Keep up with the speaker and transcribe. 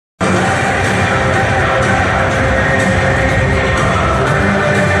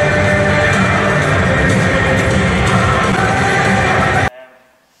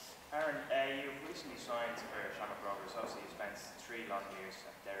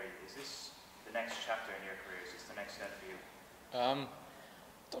Derry. Is this the next chapter in your career? Is this the next step for you? I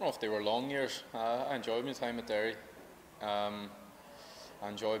don't know if they were long years. I enjoyed my time at Derry. I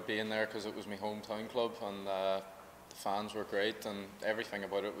enjoyed being there because it was my hometown club, and the fans were great, and everything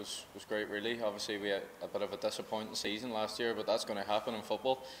about it was great really. Obviously we had a bit of a disappointing season last year, but that's going to happen in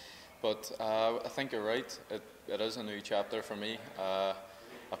football. But I think you're right, it is a new chapter for me.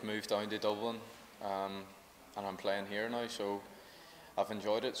 I've moved down to Dublin, and I'm playing here now, so I've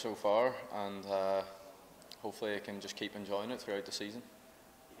enjoyed it so far, and hopefully I can just keep enjoying it throughout the season.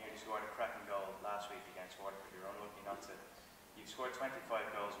 You nearly scored a cracking goal last week against Waterford. You're unlucky not to. You've scored 25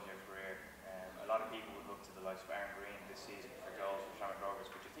 goals in your career. A lot of people would look to the likes of Aaron this season for goals for Shamrock Rovers,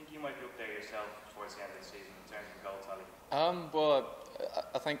 but do you think you might be up there yourself towards the end of the season in terms of goal tally? Well,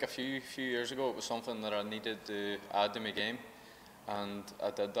 I think a few years ago it was something that I needed to add to my game, and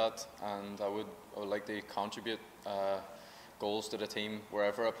I did that, and I would like to contribute goals to the team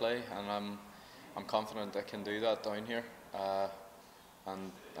wherever I play, and I'm confident I can do that down here,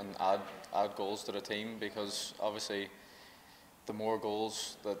 and add goals to the team, because obviously the more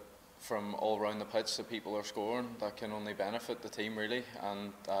goals that from all around the pitch that people are scoring, that can only benefit the team really,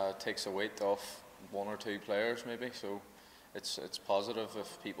 and takes a weight off one or two players maybe. So it's positive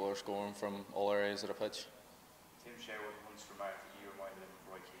if people are scoring from all areas of the pitch. Tim Sherwood once remarked that you reminded him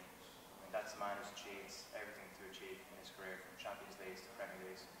of Roy Keane. I mean, that's the man who's achieved everything to achieve in his career, from Champions Leagues to Premier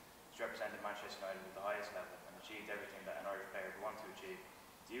Leagues. He's represented Manchester United at the highest level and achieved everything that an Irish player would want to achieve.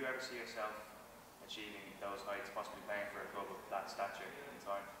 Do you ever see yourself achieving those heights, possibly playing for a club of that stature in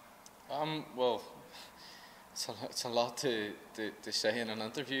time? Well, it's a lot to say in an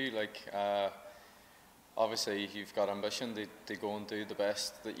interview. Like, obviously you've got ambition to go and do the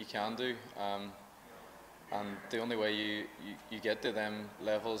best that you can do, and the only way you get to them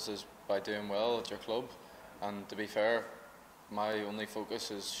levels is by doing well at your club. And to be fair, my only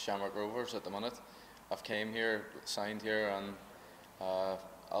focus is Shamrock Rovers at the minute. I've came here, signed here, and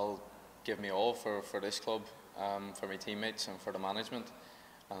I'll give me all for this club, for my teammates and for the management.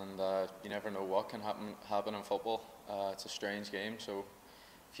 And you never know what can happen in football. It's a strange game, so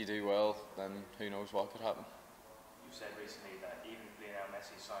if you do well, then who knows what could happen. You said recently that even if Nealon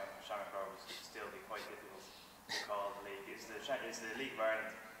signed for Shamrock Rovers, it would still be quite difficult to call the league. Is the League of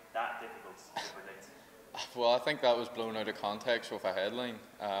Ireland that difficult to predict? Well, I think that was blown out of context with a headline.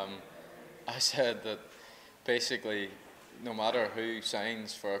 I said that basically no matter who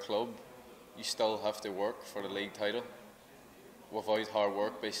signs for a club, you still have to work for the league title. Without hard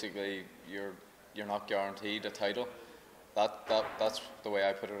work, basically you're not guaranteed a title. That's the way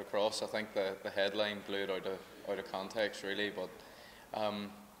I put it across. I think the headline blew it out of context really, but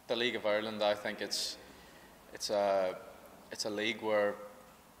the League of Ireland, I think it's a league where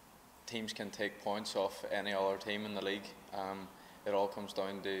teams can take points off any other team in the league. It all comes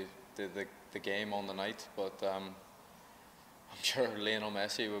down to the game on the night, but I'm sure Lionel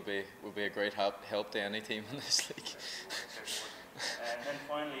Messi would be a great help to any team in this league. And then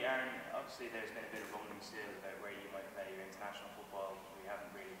finally, Aaron, obviously there's been a bit of rumbling still about where you might play your international football. We haven't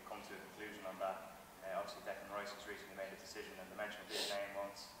really come to a conclusion on that. Obviously Declan Rice has recently made a decision, and the mention of his name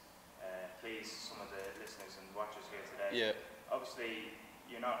once please some of the listeners and watchers here today. Yeah. Obviously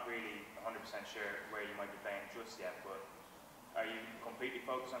you're not really 100% sure where you might be playing just yet, but are you completely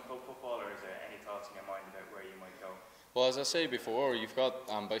focused on club football, or is there any thoughts in your mind about where you might go? Well, as I say before, you've got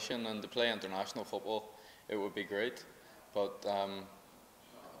ambition, and to play international football, it would be great. But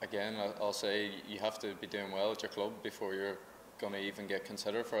again, I'll say you have to be doing well at your club before you're going to even get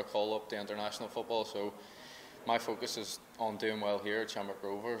considered for a call up to international football. So my focus is on doing well here at Shamrock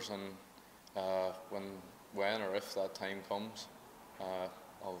Rovers, and when or if that time comes,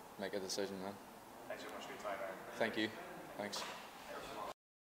 I'll make a decision then. Thanks so much for your time, Aaron. Thank you. Thanks.